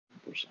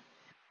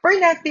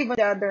Fern active, on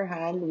the other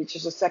hand, which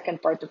is the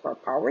second part of our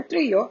power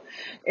trio,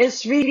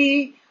 is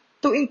really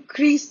to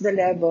increase the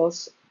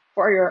levels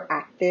for your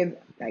active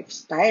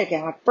lifestyle.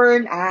 Kaya nga,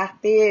 Fern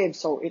active.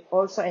 So it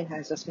also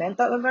enhances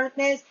mental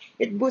alertness.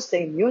 It boosts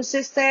the immune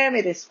system.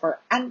 It is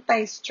for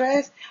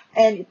anti-stress.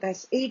 And it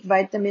has 8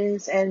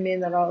 vitamins and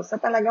minerals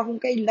na talaga kung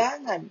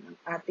kailangan ng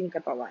ating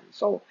katawan.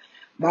 So,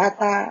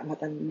 bata,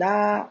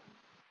 matanda,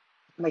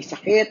 may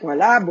sakit,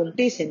 wala,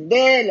 buntis,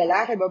 hindi,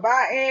 lalaki,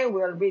 babae,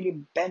 will really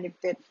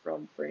benefit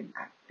from Fern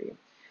Active.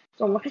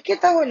 So,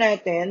 makikita ho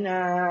natin na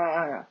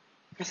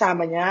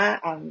kasama niya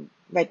ang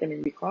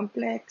vitamin B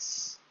complex,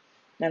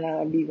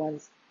 na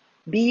B1,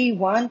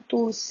 B1,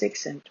 2,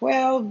 6, and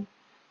 12.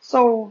 So,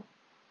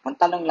 ang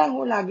tanong lang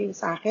ho lagi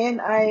sa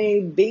akin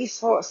ay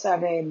based ho sa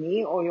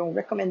REMI o yung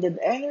Recommended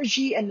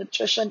Energy and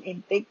Nutrition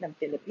Intake ng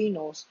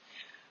Filipinos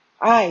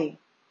ay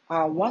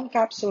 1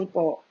 capsule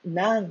po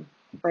ng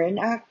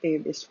Fern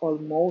Active is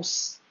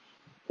almost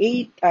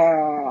 8,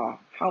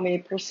 how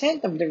many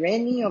percent of the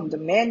RENI of the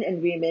men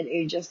and women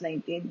ages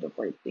 19 to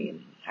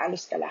 14?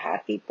 Halos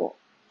kalahati po.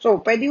 So,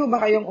 pwede ho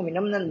ba kayong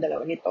uminom ng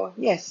dalawa nito?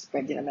 Yes,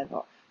 pwede naman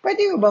ho.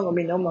 Pwede ho bang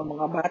uminom ang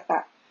mga bata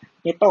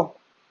nito?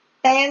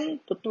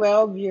 10 to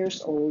 12 years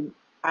old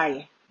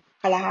ay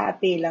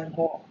kalahati lang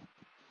ho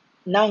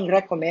ng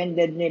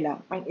recommended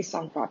nila ang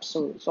isang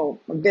capsule.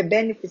 So,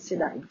 magbe-benefit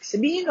sila. Ibig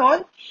sabihin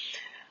nun,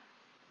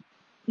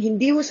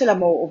 hindi ho sila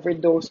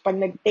ma-overdose pag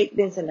nag-take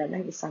din sila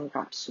ng isang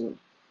capsule.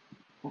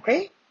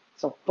 Okay?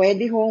 So,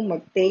 pwede hong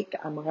mag-take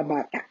ang mga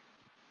bata.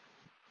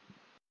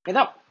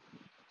 Ito.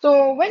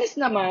 So, when is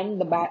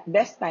naman the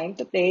best time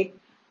to take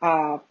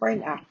Fern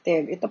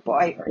Active? Ito po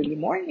ay early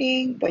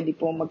morning. Pwede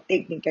po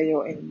mag-take din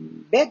kayo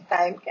in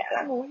bedtime. Kaya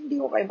lang ho,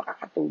 hindi ho kayo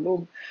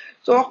makakatulog.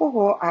 So, ako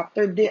ho,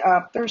 after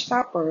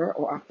supper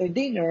o after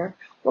dinner,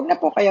 huwag na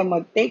po kayo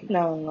mag-take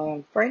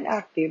ng Fern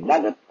Active.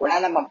 Lalo,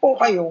 wala naman po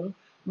kayong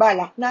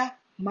balak na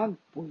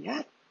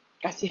magpuyat.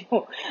 Kasi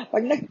ho,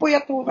 pag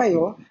nagpuyat po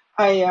kayo,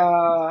 ay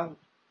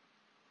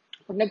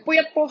pag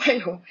nagpuyat po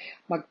kayo,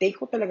 mag-take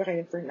ko talaga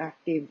kayo ng Fern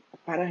Active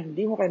para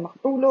hindi mo kayo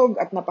makatulog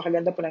at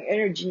napakaganda po ng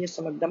energy niyo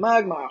sa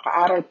magdamag,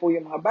 makakaaral po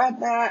yung mga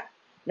bata,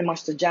 ng mga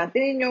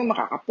estudyante ninyo,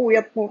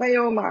 makakapuyat po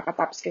kayo,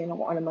 makakatapos kayo ng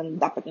kung ano man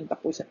dapat yung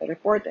tapusan na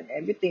report and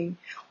everything.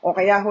 O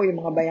kaya ho,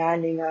 yung mga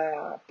bayaning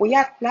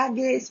puyat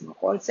lagi sa mga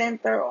call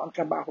center o ang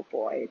trabaho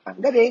po ay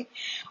panggabi,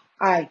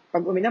 ay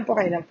pag uminom po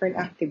kayo ng Fern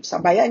Active,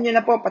 sabayan nyo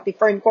na po pati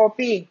Fern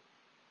Coffee.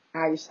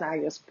 Ayos na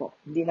ayos po.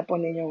 Hindi na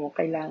po ninyo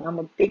kailangan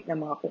mag-take ng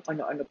mga kung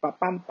ano-ano pa,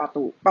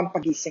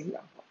 pampagising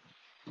lang po.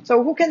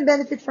 So, who can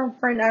benefit from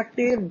Fern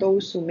Active?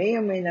 Those who may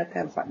or may not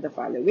have the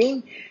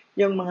following.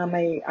 Yung mga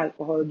may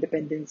alcohol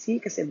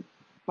dependency kasi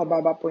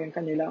mababa po yung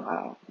kanilang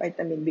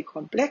vitamin B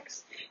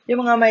complex.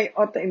 Yung mga may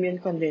autoimmune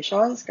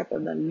conditions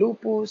katulad ng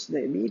lupus,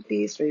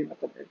 diabetes,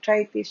 rheumatoid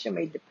arthritis, yung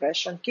may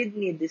depression,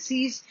 kidney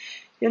disease,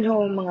 yun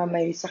ho mga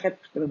may sakit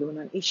katulad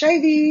ng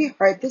HIV,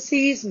 heart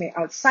disease, may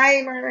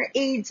Alzheimer,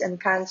 AIDS, and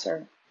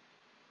cancer.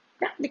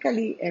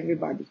 Practically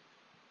everybody.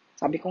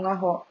 Sabi ko nga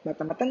ho,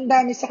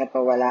 matanda, may sakit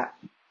o wala,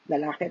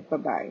 lalaki at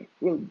babae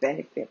will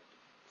benefit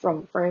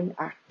from Fern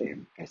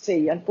Active.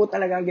 Kasi yan po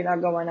talaga ang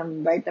ginagawa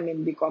ng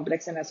vitamin B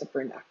complex na nasa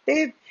Fern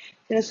Active.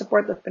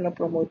 Sinusupport at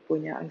pinopromote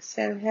po niya ang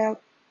cell health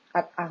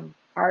at ang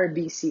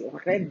RBC o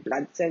red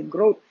blood cell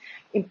growth.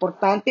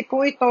 Importante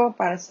po ito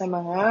para sa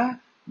mga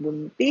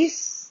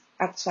buntis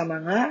at sa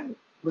mga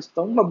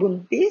gustong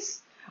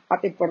mabuntis.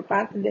 At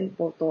importante din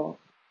po ito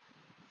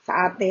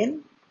sa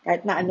atin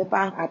kahit na ano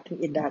pa ang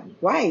ating edad.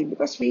 Why?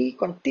 Because we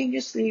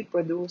continuously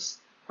produce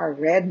our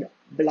red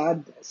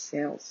blood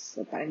cells.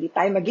 So, para hindi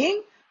tayo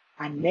maging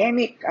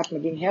anemic at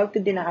maging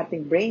healthy din ang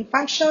ating brain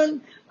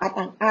function at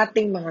ang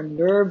ating mga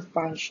nerve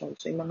function.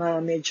 So, yung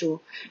mga medyo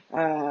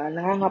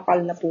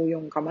nangangapal na po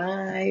yung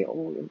kamay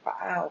o yung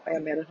paa o kaya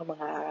meron ng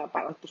mga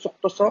parang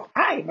tusok-tusok,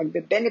 ay,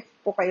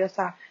 magbe-benefit po kayo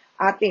sa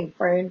ating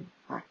Fern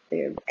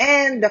Active.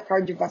 And the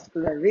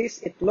cardiovascular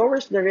risk, it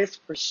lowers the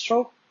risk for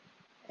stroke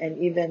and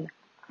even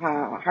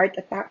heart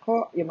attack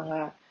ho, yung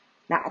mga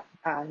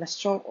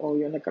na-stroke o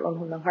yung nagkaroon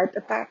ho ng heart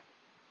attack,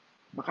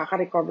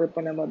 makaka-recover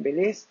po na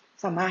mabilis.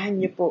 Samahan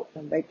niyo po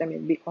ng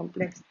vitamin B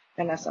complex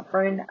na nasa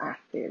Fern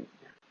Active.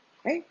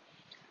 Okay?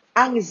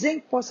 Ang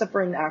zinc po sa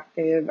Fern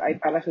Active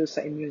ay para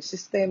sa immune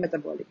system,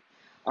 metabolic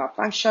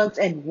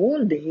functions, and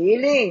wound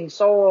healing.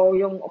 So,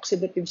 yung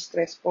oxidative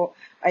stress po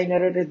ay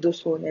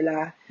nare-reduce ho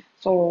nila.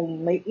 So,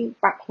 may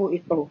impact ho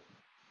ito.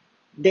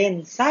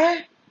 Then, sa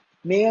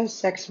male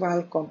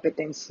sexual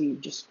competency.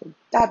 Diyos ko,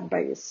 that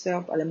by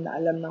itself, alam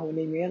na ho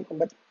ninyo yan. Kung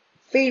ba't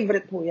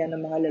favorite ho yan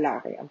ng mga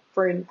lalaki, ang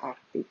Fern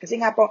Active. Kasi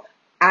nga po,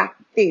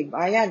 active.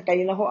 Ayan,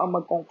 kayo na ho ang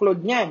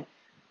mag-conclude niyan.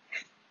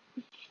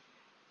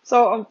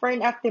 So, ang Fern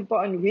Active po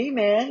on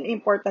women,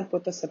 important po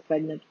ito sa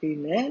pregnant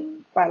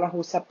women para ho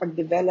sa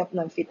pag-develop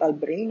ng fetal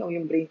brain o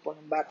yung brain po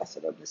ng bata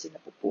sa loob na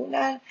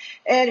sinapupunan.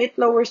 And it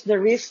lowers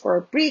the risk for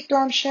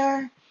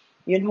preeclampsia.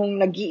 Yun hong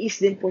nag-iis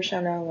din po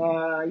siya ng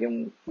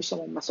yung gusto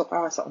mong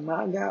masuka sa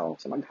umaga o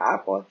sa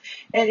maghapon.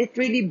 And it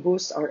really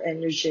boosts our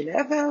energy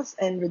levels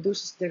and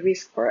reduces the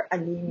risk for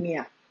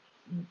anemia.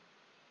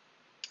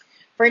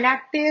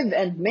 Inactive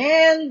and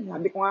men,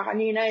 sabi ko nga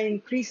kanina,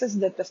 increases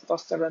the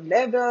testosterone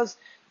levels.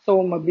 So,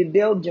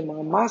 mabibuild yung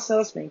mga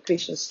muscles, may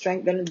increase yung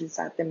strength, ganun din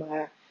sa ating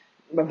mga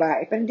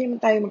babae. Pero hindi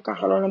man tayo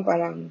magkakaroon ng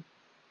parang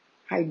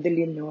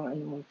Heidelin, no?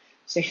 Ano,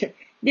 kasi,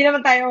 hindi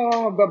naman tayo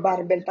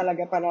magbabarbell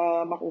talaga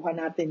para makuha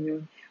natin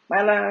yun.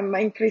 Para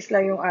ma-increase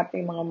lang yung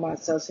ating mga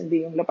muscles,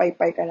 hindi yung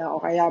lapaypay ka na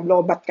o kaya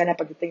lobat ka na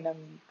pagdating ng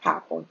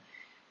hapon.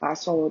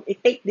 So,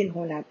 i-take din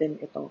ho natin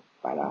ito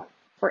para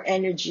for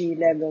energy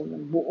level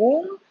ng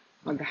buong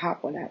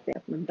maghapon natin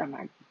at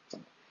magdamag.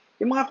 So,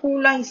 yung mga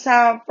kulang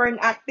sa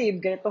Fern Active,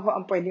 ganito ho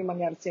ang pwedeng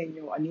mangyari sa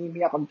inyo.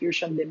 Anemia,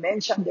 confusion,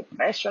 dementia,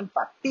 depression,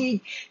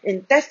 fatigue,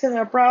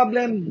 intestinal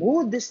problem,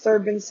 mood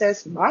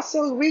disturbances,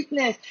 muscle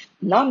weakness,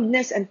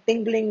 numbness and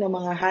tingling ng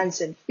mga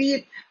hands and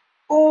feet,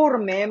 poor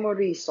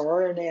memory,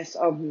 soreness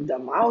of the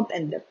mouth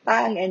and the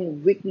tongue,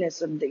 and weakness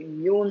of the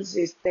immune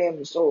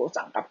system. So,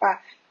 saan ka pa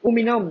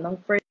uminom ng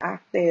Fern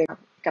Active?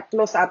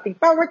 Katlo sa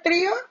ating Power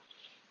Trio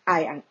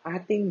ay ang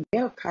ating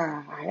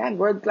Milka. Ayan,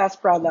 world-class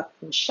product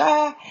din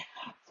siya.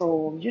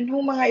 So, yun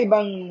yung mga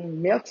ibang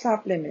milk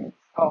supplements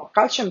o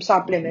calcium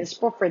supplements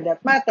po for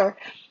that matter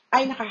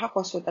ay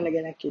nakakakos po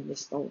talaga ng kidney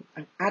stone.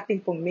 Ang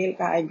ating pong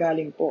Milka ay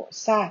galing po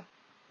sa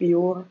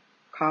pure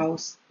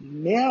cow's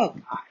milk.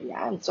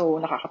 Ayan. So,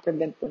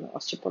 nakaka-prevent po ng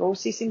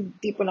osteoporosis,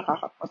 hindi po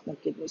nakakakos ng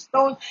kidney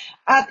stone.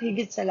 At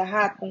higit sa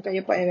lahat, kung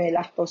kayo po ay may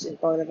lactose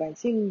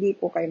intolerance, hindi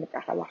po kayo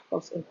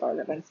magkaka-lactose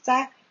intolerance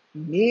sa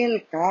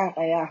Milka.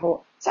 Kaya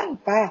ho, saan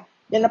pa?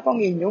 Yan na po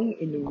ang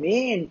inyong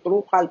inumin.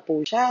 Trukal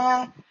po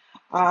siya.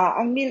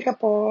 Ang Milka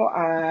po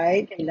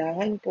ay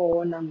kailangan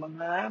po ng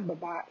mga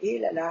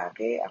babae,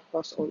 lalaki,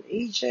 across all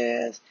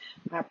ages,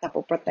 at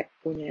napoprotect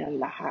po niya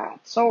yan lahat.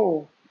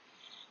 So,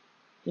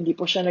 hindi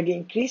po siya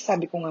nag-increase,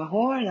 sabi ko nga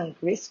ho, ng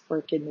risk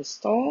for kidney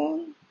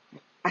stone,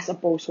 as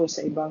opposed po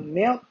sa ibang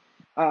milk,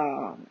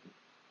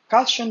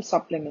 calcium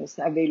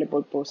supplements na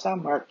available po sa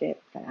market.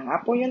 Kaya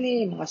nga po yun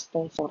mga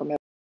stone former